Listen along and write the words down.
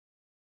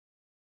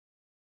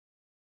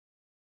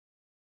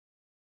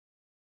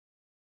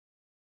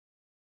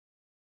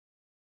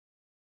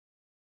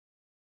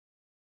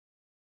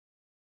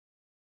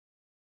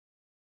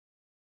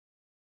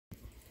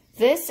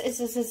This is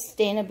a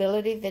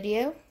sustainability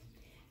video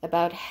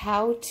about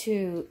how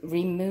to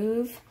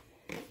remove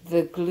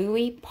the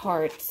gluey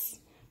parts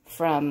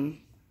from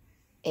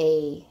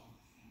a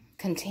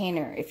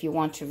container if you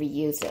want to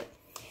reuse it.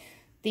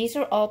 These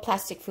are all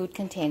plastic food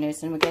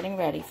containers, and we're getting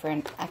ready for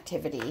an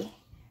activity,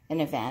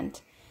 an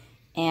event,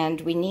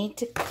 and we need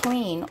to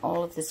clean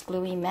all of this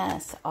gluey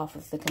mess off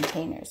of the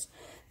containers.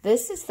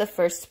 This is the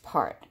first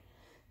part.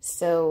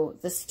 So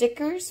the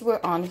stickers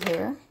were on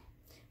here.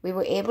 We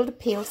were able to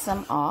peel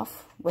some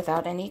off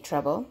without any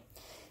trouble,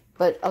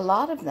 but a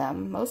lot of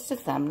them, most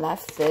of them,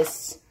 left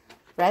this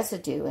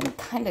residue and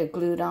kind of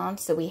glued on,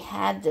 so we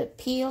had to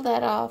peel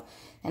that off,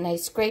 and I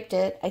scraped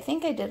it. I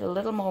think I did a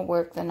little more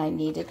work than I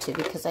needed to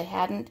because I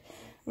hadn't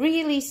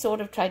really sort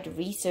of tried to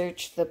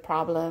research the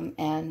problem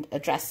and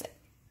address it.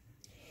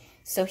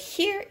 So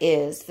here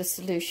is the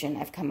solution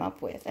I've come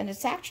up with, and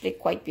it's actually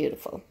quite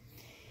beautiful.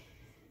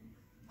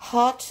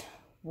 Hot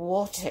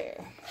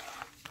water.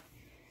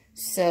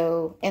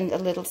 So, and a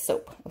little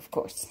soap, of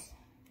course.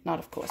 Not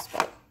of course,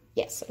 but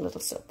yes, a little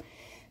soap.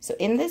 So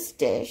in this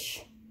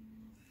dish,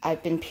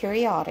 I've been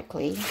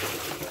periodically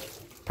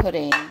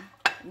putting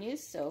new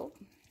soap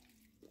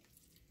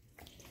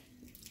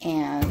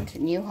and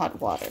new hot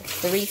water.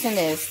 The reason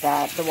is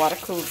that the water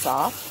cools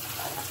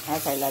off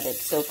as I let it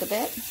soak a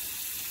bit.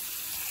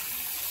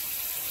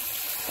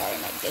 Sorry,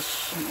 my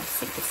dish, my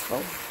sink is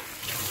full.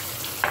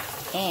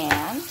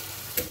 And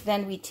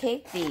then we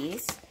take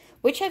these,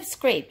 which I've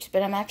scraped,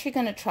 but I'm actually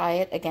going to try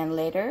it again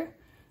later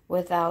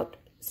without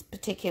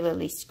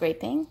particularly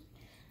scraping.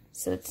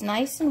 So it's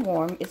nice and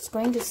warm. It's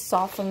going to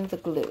soften the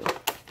glue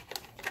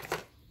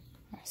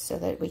so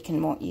that we can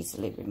more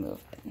easily remove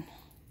it.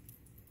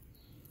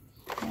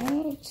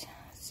 Right.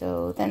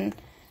 So then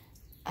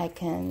I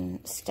can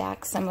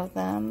stack some of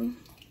them.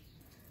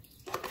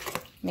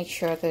 Make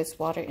sure there's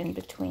water in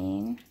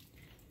between.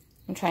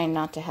 I'm trying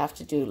not to have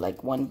to do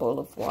like one bowl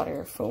of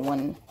water for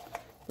one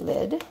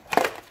lid.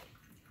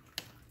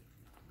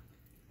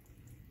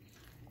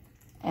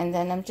 And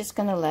then I'm just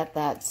going to let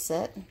that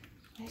sit.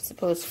 I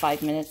suppose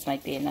 5 minutes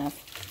might be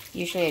enough.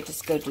 Usually I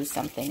just go do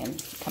something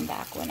and come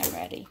back when I'm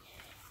ready.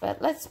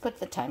 But let's put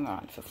the timer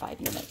on for 5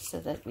 minutes so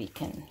that we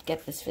can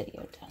get this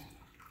video done.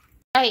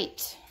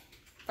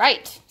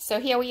 Right. So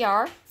here we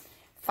are,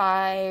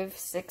 5,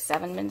 6,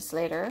 7 minutes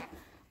later.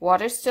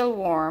 Water's still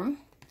warm.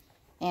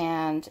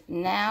 And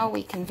now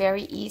we can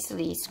very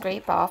easily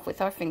scrape off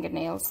with our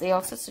fingernails. They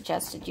also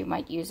suggested you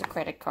might use a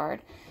credit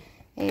card.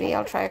 Maybe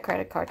I'll try a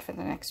credit card for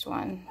the next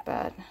one,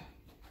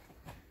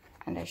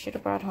 and I should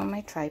have brought home my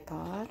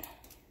tripod.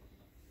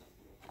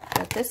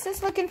 But this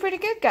is looking pretty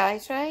good,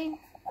 guys, right?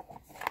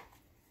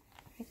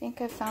 I think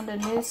I found a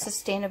new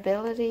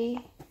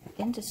sustainability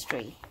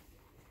industry.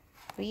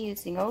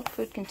 Reusing old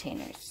food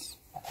containers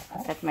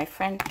that my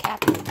friend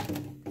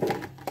Captain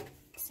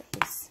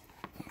says.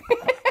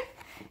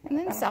 And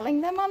then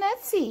selling them on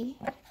Etsy.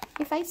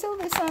 If I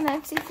sold this on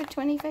Etsy for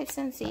 25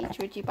 cents each,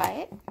 would you buy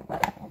it?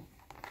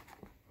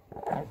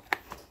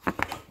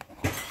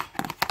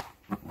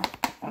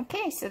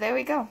 Okay, so there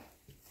we go.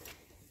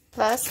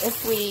 Plus,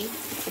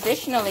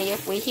 additionally,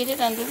 if we heat it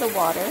under the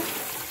water,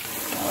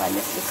 oh, I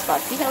missed a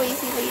spot. See how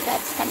easily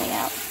that's coming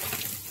out?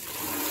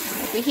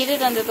 If we heat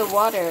it under the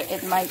water,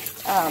 it might,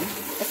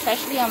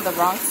 especially on the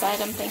wrong side,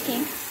 I'm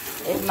thinking,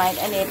 it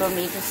might enable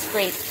me to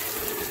scrape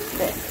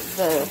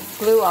the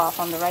glue off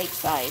on the right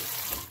side.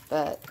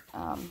 But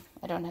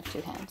I don't have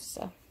two hands,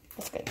 so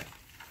that's good.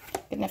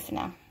 Good enough for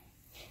now.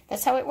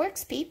 That's how it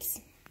works, peeps.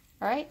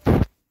 All right.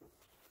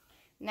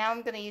 Now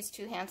I'm going to use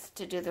two hands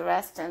to do the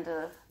rest and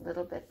a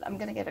little bit. I'm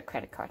going to get a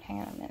credit card.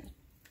 Hang on a minute.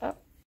 Oh,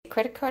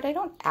 credit card. I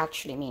don't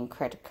actually mean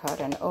credit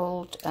card. An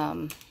old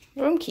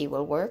room key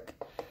will work.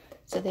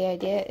 So the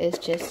idea is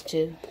just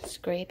to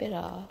scrape it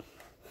off.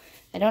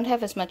 I don't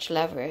have as much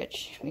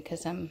leverage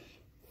because I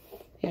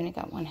only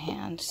got one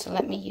hand. So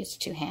let me use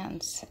two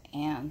hands,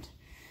 and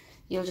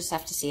you'll just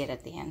have to see it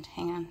at the end.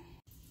 Hang on.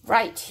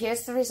 Right,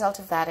 here's the result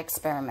of that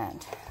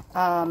experiment.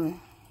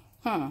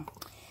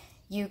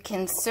 You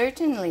can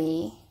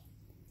certainly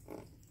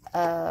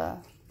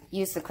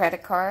use the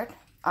credit card.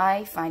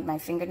 I find my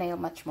fingernail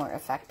much more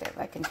effective.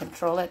 I can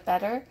control it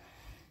better,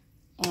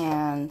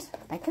 and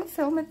I can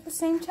film at the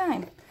same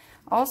time.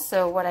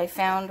 Also, what I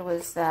found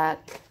was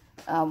that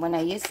when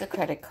I used the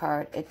credit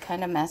card, it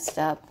kind of messed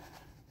up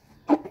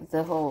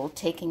the whole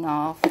taking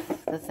off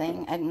the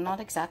thing. I'm not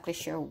exactly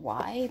sure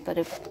why, but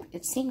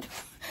it seemed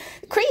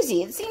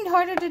crazy. It seemed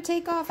harder to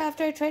take off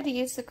after I tried to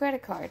use the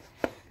credit card.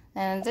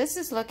 And this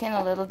is looking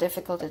a little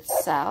difficult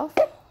itself.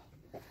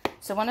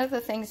 So one of the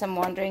things I'm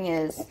wondering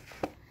is,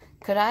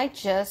 could I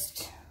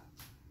just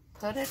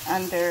put it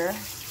under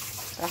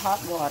the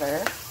hot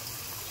water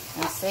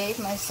and save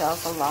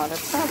myself a lot of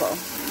trouble?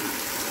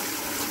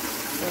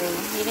 So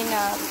heating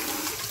up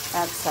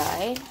that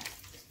side.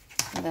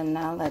 And then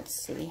now let's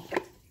see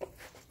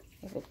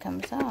if it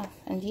comes off.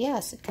 And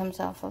yes, it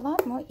comes off a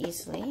lot more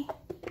easily.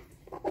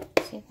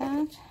 See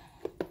that?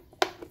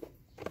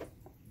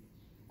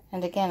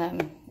 And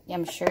again,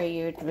 I'm sure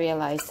you'd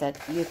realize that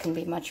you can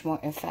be much more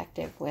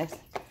effective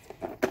with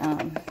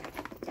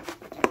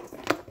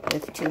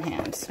with two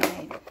hands,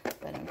 right?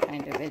 But I'm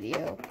trying to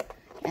video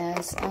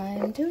as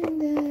I'm doing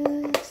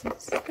this.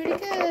 This is pretty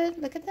good.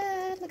 Look at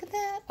that. Look at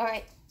that. All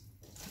right.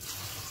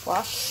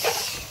 Wash.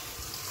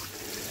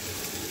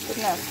 Good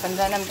enough. And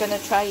then I'm going to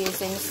try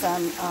using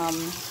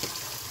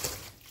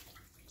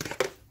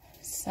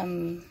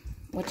some,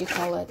 what do you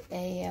call it?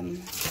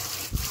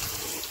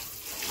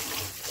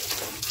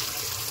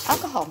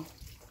 Alcohol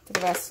for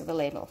the rest of the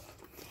label.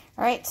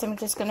 All right, so I'm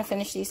just going to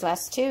finish these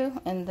last two,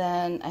 and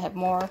then I have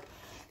more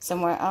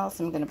somewhere else.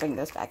 I'm going to bring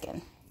those back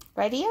in.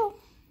 Rightio.